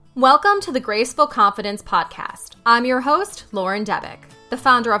Welcome to the Graceful Confidence Podcast. I'm your host, Lauren Debick, the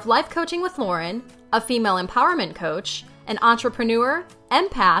founder of Life Coaching with Lauren, a female empowerment coach, an entrepreneur,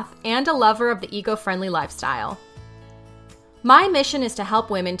 empath, and a lover of the eco-friendly lifestyle. My mission is to help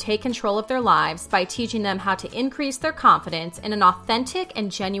women take control of their lives by teaching them how to increase their confidence in an authentic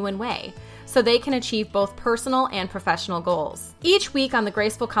and genuine way so they can achieve both personal and professional goals. Each week on the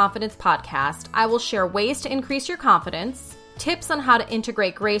Graceful Confidence Podcast, I will share ways to increase your confidence, tips on how to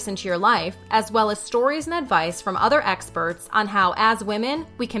integrate grace into your life, as well as stories and advice from other experts on how, as women,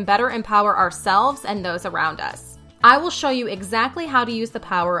 we can better empower ourselves and those around us. I will show you exactly how to use the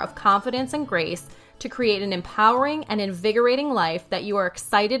power of confidence and grace to create an empowering and invigorating life that you are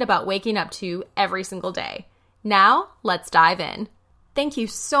excited about waking up to every single day. Now, let's dive in. Thank you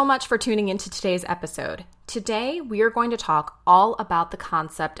so much for tuning into today's episode. Today, we are going to talk all about the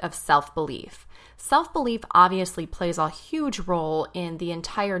concept of self-belief. Self-belief obviously plays a huge role in the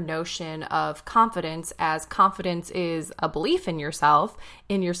entire notion of confidence, as confidence is a belief in yourself,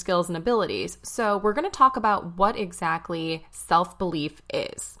 in your skills and abilities. So we're going to talk about what exactly self-belief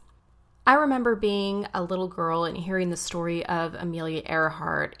is. I remember being a little girl and hearing the story of Amelia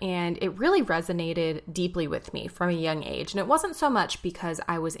Earhart, and it really resonated deeply with me from a young age. And it wasn't so much because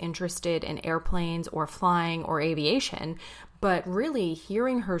I was interested in airplanes or flying or aviation, but really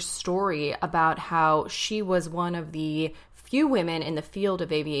hearing her story about how she was one of the few women in the field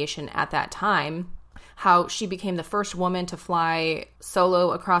of aviation at that time, how she became the first woman to fly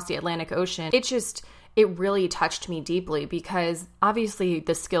solo across the Atlantic Ocean. It really touched me deeply because obviously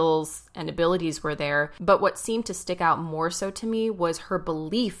the skills and abilities were there, but what seemed to stick out more so to me was her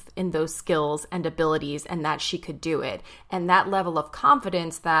belief in those skills and abilities and that she could do it. And that level of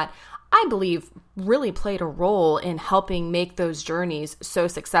confidence that I believe really played a role in helping make those journeys so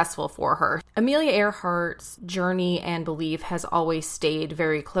successful for her. Amelia Earhart's journey and belief has always stayed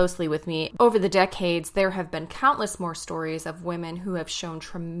very closely with me. Over the decades, there have been countless more stories of women who have shown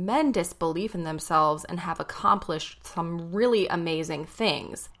tremendous belief in themselves and have accomplished some really amazing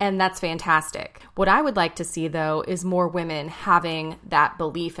things. And that's fantastic. What I would like to see, though, is more women having that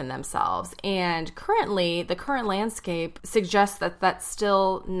belief in themselves. And currently, the current landscape suggests that that's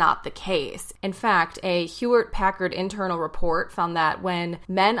still not the case. In fact, a Hewlett-Packard internal report found that when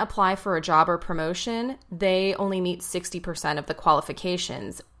men apply for a job or promotion, they only meet 60% of the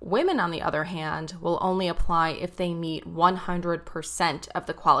qualifications. Women, on the other hand, will only apply if they meet 100% of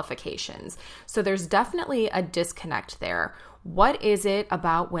the qualifications. So there's definitely a disconnect there. What is it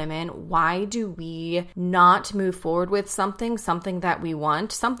about women? Why do we not move forward with something that we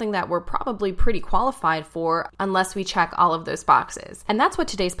want, something that we're probably pretty qualified for unless we check all of those boxes? And that's what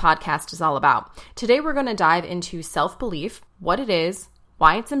today's podcast is all about. Today, we're going to dive into self-belief, what it is,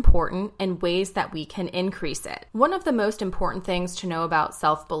 why it's important, and ways that we can increase it. One of the most important things to know about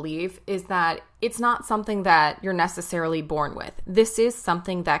self-belief is that it's not something that you're necessarily born with. This is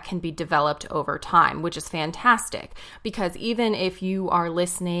something that can be developed over time, which is fantastic, because even if you are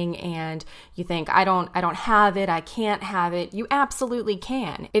listening and you think, I don't have it, I can't have it, you absolutely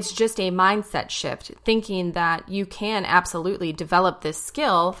can. It's just a mindset shift, thinking that you can absolutely develop this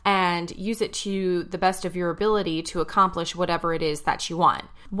skill and use it to the best of your ability to accomplish whatever it is that you want.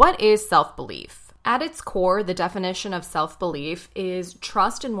 What is self-belief? At its core, the definition of self-belief is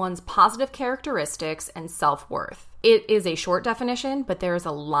trust in one's positive characteristics and self-worth. It is a short definition, but there is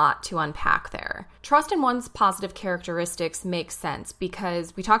a lot to unpack there. Trust in one's positive characteristics makes sense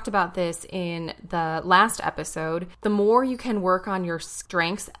because we talked about this in the last episode. The more you can work on your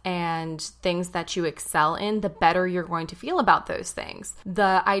strengths and things that you excel in, the better you're going to feel about those things.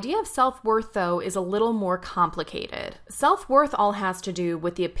 The idea of self-worth, though, is a little more complicated. Self-worth all has to do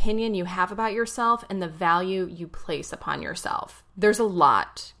with the opinion you have about yourself and the value you place upon yourself. There's a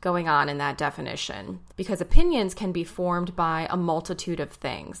lot going on in that definition because opinions can be formed by a multitude of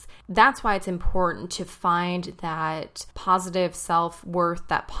things. That's why it's important to find that positive self-worth,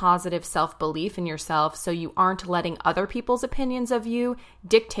 that positive self-belief in yourself so you aren't letting other people's opinions of you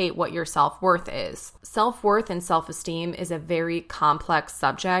dictate what your self-worth is. Self-worth and self-esteem is a very complex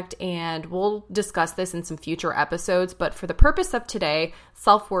subject, and we'll discuss this in some future episodes, but for the purpose of today,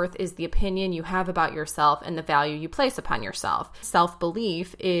 self-worth is the opinion you have about yourself and the value you place upon yourself.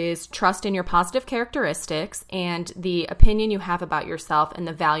 Self-belief is trust in your positive characteristics and the opinion you have about yourself and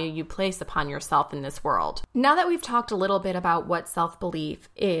the value you place upon yourself in this world. Now that we've talked a little bit about what self-belief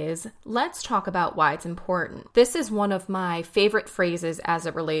is, let's talk about why it's important. This is one of my favorite phrases as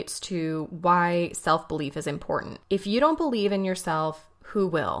it relates to why self-belief is important. If you don't believe in yourself, who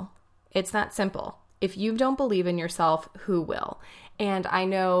will? It's that simple. If you don't believe in yourself, who will? And I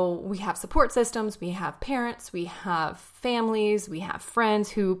know we have support systems, we have parents, we have families, we have friends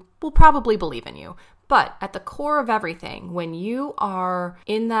who will probably believe in you. But at the core of everything, when you are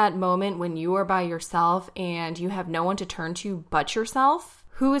in that moment, when you are by yourself and you have no one to turn to but yourself,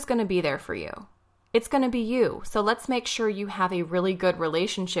 who is going to be there for you? It's going to be you. So let's make sure you have a really good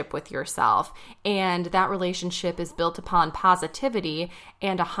relationship with yourself, and that relationship is built upon positivity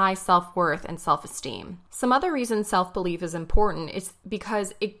and a high self-worth and self-esteem. Some other reasons self-belief is important is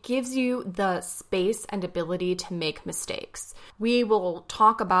because it gives you the space and ability to make mistakes. We will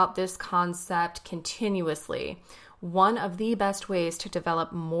talk about this concept continuously. One of the best ways to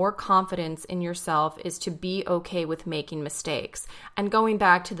develop more confidence in yourself is to be okay with making mistakes. And going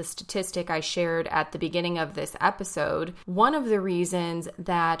back to the statistic I shared at the beginning of this episode, one of the reasons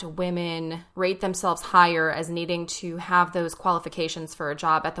that women rate themselves higher as needing to have those qualifications for a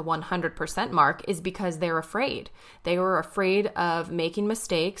job at the 100% mark is because they're afraid. They are afraid of making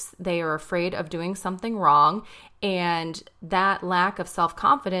mistakes. They are afraid of doing something wrong. And that lack of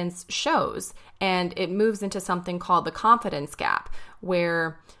self-confidence shows, and it moves into something called the confidence gap,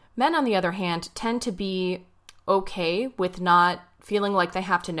 where men, on the other hand, tend to be okay with not feeling like they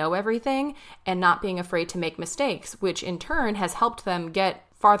have to know everything and not being afraid to make mistakes, which in turn has helped them get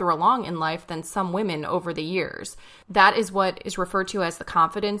farther along in life than some women over the years. That is what is referred to as the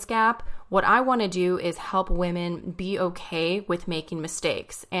confidence gap. What I want to do is help women be okay with making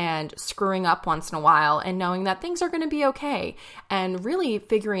mistakes and screwing up once in a while and knowing that things are going to be okay, and really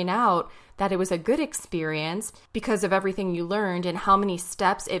figuring out that it was a good experience because of everything you learned and how many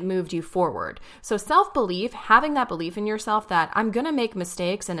steps it moved you forward. So self-belief, having that belief in yourself that I'm going to make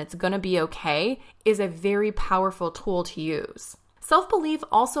mistakes and it's going to be okay, is a very powerful tool to use. Self-belief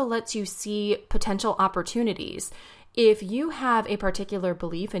also lets you see potential opportunities. If you have a particular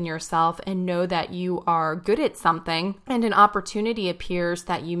belief in yourself and know that you are good at something and an opportunity appears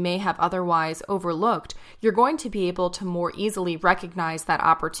that you may have otherwise overlooked, you're going to be able to more easily recognize that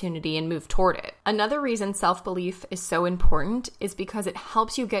opportunity and move toward it. Another reason self-belief is so important is because it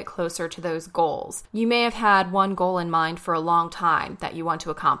helps you get closer to those goals. You may have had one goal in mind for a long time that you want to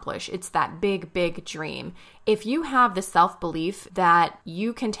accomplish. It's that big, big dream. If you have the self-belief that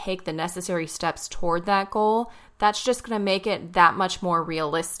you can take the necessary steps toward that goal, that's just going to make it that much more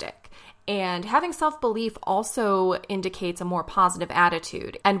realistic. And having self-belief also indicates a more positive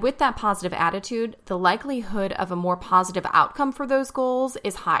attitude. And with that positive attitude, the likelihood of a more positive outcome for those goals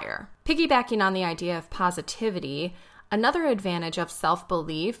is higher. Piggybacking on the idea of positivity, another advantage of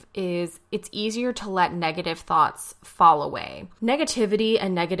self-belief is it's easier to let negative thoughts fall away. Negativity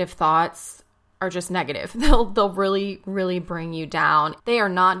and negative thoughts are just negative. They'll really, really bring you down. They are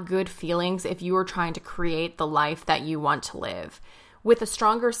not good feelings if you are trying to create the life that you want to live. With a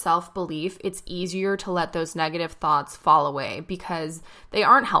stronger self-belief, it's easier to let those negative thoughts fall away because they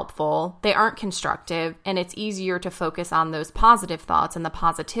aren't helpful, they aren't constructive, and it's easier to focus on those positive thoughts and the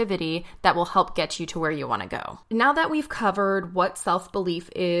positivity that will help get you to where you want to go. Now that we've covered what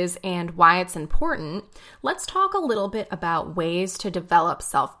self-belief is and why it's important, let's talk a little bit about ways to develop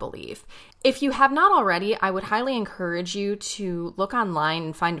self-belief. If you have not already, I would highly encourage you to look online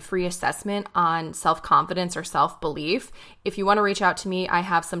and find a free assessment on self-confidence or self-belief. If you want to reach out to me, I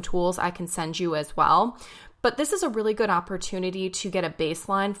have some tools I can send you as well. But this is a really good opportunity to get a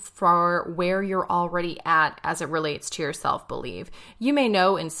baseline for where you're already at as it relates to your self-belief. You may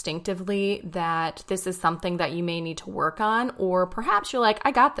know instinctively that this is something that you may need to work on, or perhaps you're like, I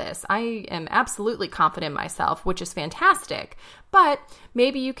got this. I am absolutely confident in myself, which is fantastic. But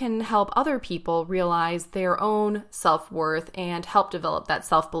maybe you can help other people realize their own self-worth and help develop that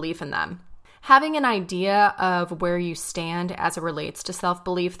self-belief in them. Having an idea of where you stand as it relates to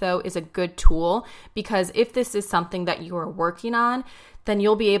self-belief, though, is a good tool because if this is something that you are working on, then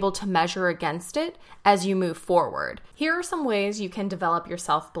you'll be able to measure against it as you move forward. Here are some ways you can develop your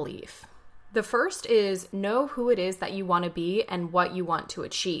self-belief. The first is know who it is that you want to be and what you want to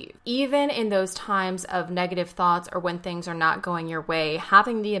achieve. Even in those times of negative thoughts or when things are not going your way,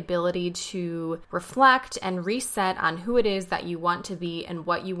 having the ability to reflect and reset on who it is that you want to be and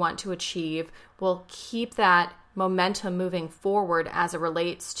what you want to achieve will keep that momentum moving forward as it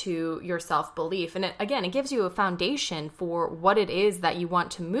relates to your self-belief. And it gives you a foundation for what it is that you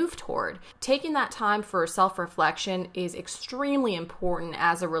want to move toward. Taking that time for self-reflection is extremely important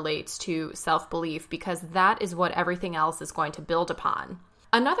as it relates to self-belief because that is what everything else is going to build upon.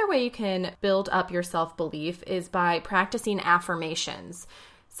 Another way you can build up your self-belief is by practicing affirmations.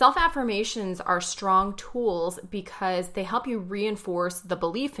 Self-affirmations are strong tools because they help you reinforce the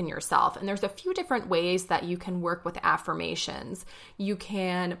belief in yourself. And there's a few different ways that you can work with affirmations. You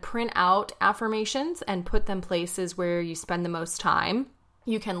can print out affirmations and put them places where you spend the most time.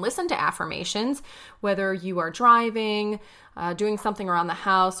 You can listen to affirmations, whether you are driving, doing something around the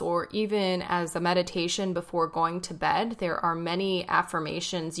house, or even as a meditation before going to bed. There are many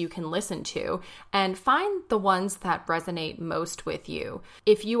affirmations you can listen to and find the ones that resonate most with you.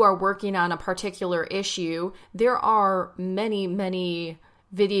 If you are working on a particular issue, there are many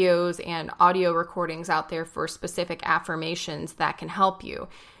videos and audio recordings out there for specific affirmations that can help you.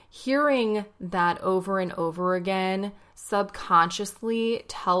 Hearing that over and over again subconsciously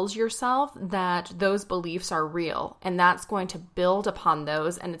tells yourself that those beliefs are real, and that's going to build upon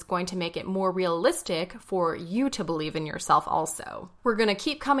those, and it's going to make it more realistic for you to believe in yourself also. We're going to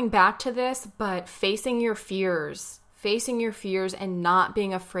keep coming back to this, but facing your fears and not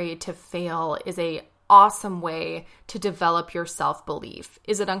being afraid to fail is a awesome way to develop your self-belief.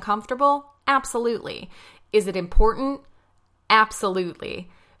 Is it uncomfortable? Absolutely. Is it important? Absolutely.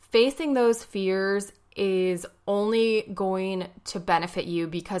 Facing those fears is only going to benefit you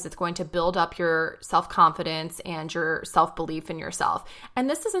because it's going to build up your self-confidence and your self-belief in yourself. And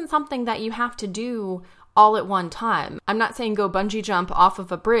this isn't something that you have to do all at one time. I'm not saying go bungee jump off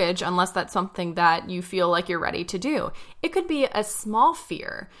of a bridge unless that's something that you feel like you're ready to do. It could be a small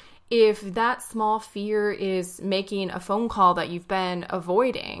fear. If that small fear is making a phone call that you've been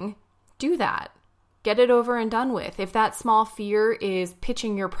avoiding, do that. Get it over and done with. If that small fear is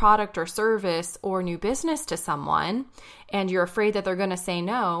pitching your product or service or new business to someone and you're afraid that they're going to say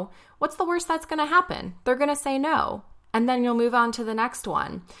no, what's the worst that's going to happen? They're going to say no, and then you'll move on to the next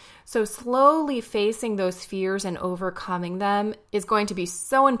one. So slowly facing those fears and overcoming them is going to be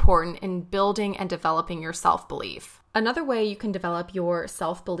so important in building and developing your self-belief. Another way you can develop your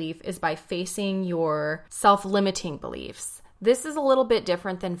self-belief is by facing your self-limiting beliefs. This is a little bit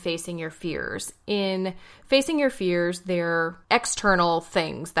different than facing your fears. In facing your fears, they're external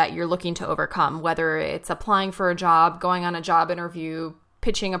things that you're looking to overcome, whether it's applying for a job, going on a job interview,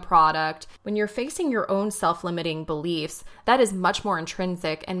 pitching a product. When you're facing your own self-limiting beliefs, that is much more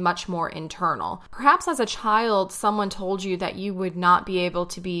intrinsic and much more internal. Perhaps as a child, someone told you that you would not be able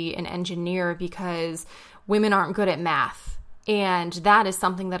to be an engineer because women aren't good at math. And that is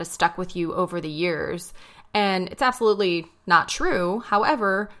something that has stuck with you over the years. And it's absolutely not true.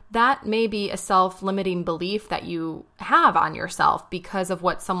 However, that may be a self-limiting belief that you have on yourself because of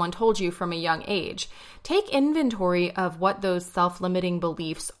what someone told you from a young age. Take inventory of what those self-limiting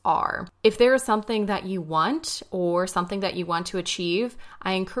beliefs are. If there is something that you want or something that you want to achieve,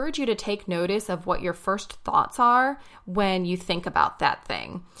 I encourage you to take notice of what your first thoughts are when you think about that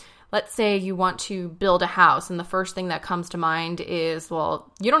thing. Let's say you want to build a house and the first thing that comes to mind is,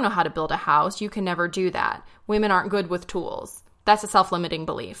 well, you don't know how to build a house. You can never do that. Women aren't good with tools. That's a self-limiting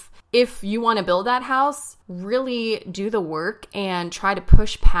belief. If you want to build that house, really do the work and try to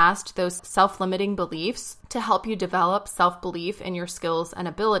push past those self-limiting beliefs to help you develop self-belief in your skills and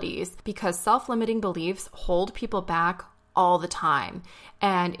abilities, because self-limiting beliefs hold people back all the time.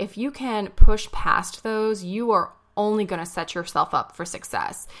 And if you can push past those, you are only going to set yourself up for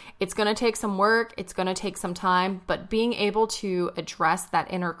success. It's going to take some work, it's going to take some time, but being able to address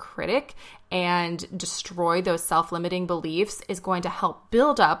that inner critic and destroy those self-limiting beliefs is going to help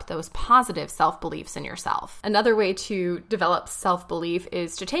build up those positive self-beliefs in yourself. Another way to develop self-belief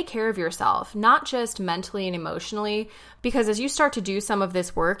is to take care of yourself, not just mentally and emotionally, because as you start to do some of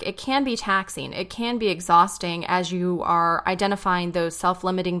this work, it can be taxing. It can be exhausting as you are identifying those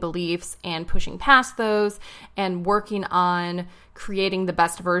self-limiting beliefs and pushing past those and working on creating the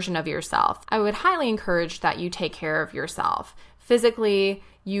best version of yourself. I would highly encourage that you take care of yourself. Physically,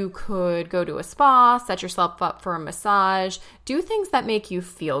 you could go to a spa, set yourself up for a massage, do things that make you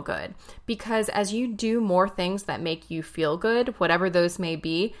feel good. Because as you do more things that make you feel good, whatever those may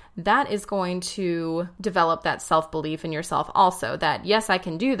be, that is going to develop that self-belief in yourself also, that yes, I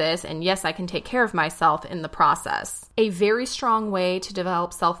can do this, and yes, I can take care of myself in the process. A very strong way to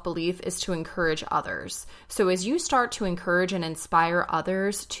develop self-belief is to encourage others. So as you start to encourage and inspire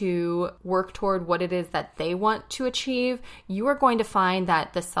others to work toward what it is that they want to achieve, you are going to find that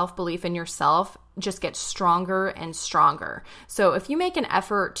the self-belief in yourself just gets stronger and stronger. So if you make an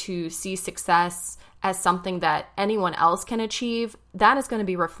effort to see success as something that anyone else can achieve, that is going to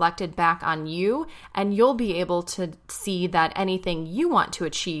be reflected back on you, and you'll be able to see that anything you want to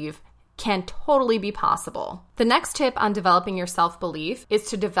achieve can totally be possible. The next tip on developing your self-belief is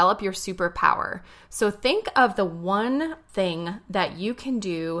to develop your superpower. So think of the one thing that you can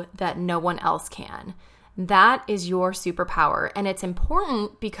do that no one else can. That is your superpower, and it's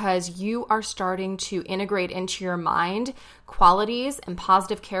important because you are starting to integrate into your mind qualities and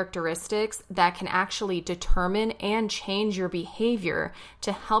positive characteristics that can actually determine and change your behavior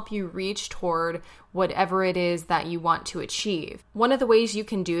to help you reach toward whatever it is that you want to achieve. One of the ways you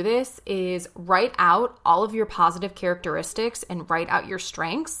can do this is write out all of your positive characteristics and write out your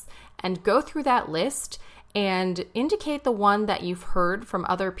strengths and go through that list and indicate the one that you've heard from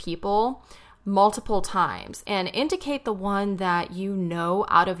other people multiple times, and indicate the one that you know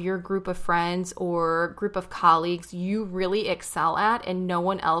out of your group of friends or group of colleagues you really excel at and no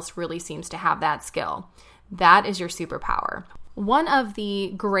one else really seems to have that skill. That is your superpower. One of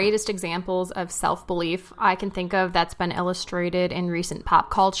the greatest examples of self-belief I can think of that's been illustrated in recent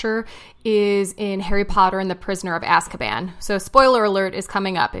pop culture is in Harry Potter and the Prisoner of Azkaban. So spoiler alert is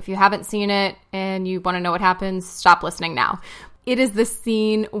coming up. If you haven't seen it and you want to know what happens, stop listening now. It is the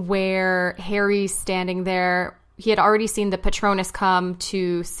scene where Harry's standing there. He had already seen the Patronus come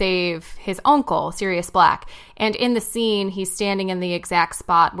to save his uncle, Sirius Black. And in the scene, he's standing in the exact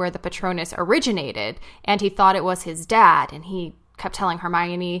spot where the Patronus originated. And he thought it was his dad. And he kept telling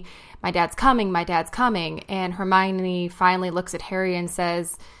Hermione, "My dad's coming, my dad's coming." And Hermione finally looks at Harry and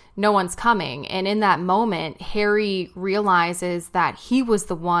says, "No one's coming." And in that moment, Harry realizes that he was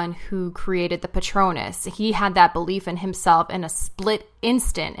the one who created the Patronus. He had that belief in himself in a split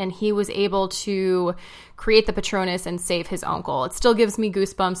instant, and he was able to create the Patronus and save his uncle. It still gives me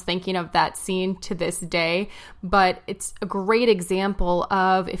goosebumps thinking of that scene to this day, but it's a great example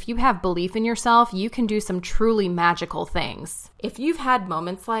of if you have belief in yourself, you can do some truly magical things. If you've had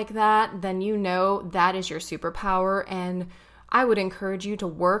moments like that, then you know that is your superpower, and I would encourage you to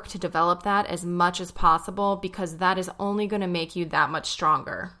work to develop that as much as possible because that is only going to make you that much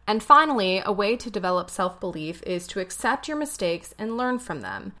stronger. And finally, a way to develop self-belief is to accept your mistakes and learn from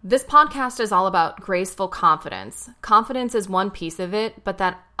them. This podcast is all about graceful confidence. Confidence is one piece of it, but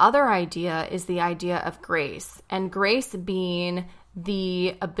that other idea is the idea of grace. And grace being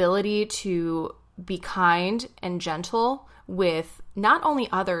the ability to be kind and gentle with not only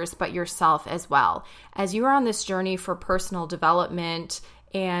others, but yourself as well. As you are on this journey for personal development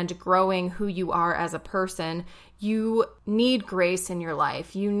and growing who you are as a person, you need grace in your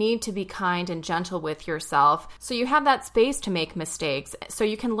life. You need to be kind and gentle with yourself so you have that space to make mistakes so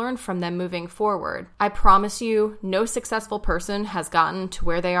you can learn from them moving forward. I promise you, no successful person has gotten to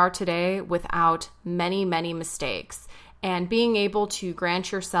where they are today without many, many mistakes. And being able to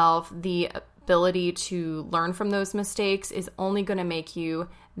grant yourself the ability to learn from those mistakes is only going to make you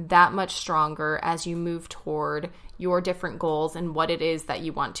that much stronger as you move toward your different goals and what it is that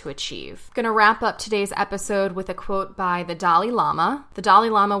you want to achieve. I'm going to wrap up today's episode with a quote by the Dalai Lama. The Dalai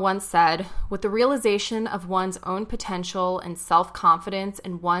Lama once said, "With the realization of one's own potential and self-confidence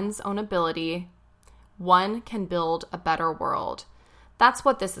in one's own ability, one can build a better world." That's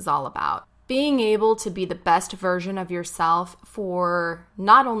what this is all about. Being able to be the best version of yourself for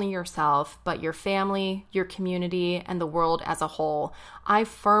not only yourself, but your family, your community, and the world as a whole. I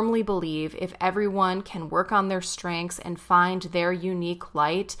firmly believe if everyone can work on their strengths and find their unique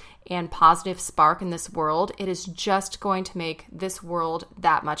light and positive spark in this world, it is just going to make this world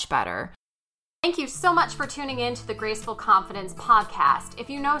that much better. Thank you so much for tuning in to the Graceful Confidence podcast.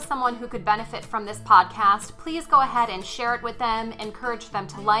 If you know someone who could benefit from this podcast, please go ahead and share it with them. Encourage them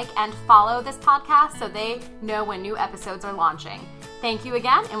to like and follow this podcast so they know when new episodes are launching. Thank you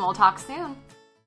again, and we'll talk soon.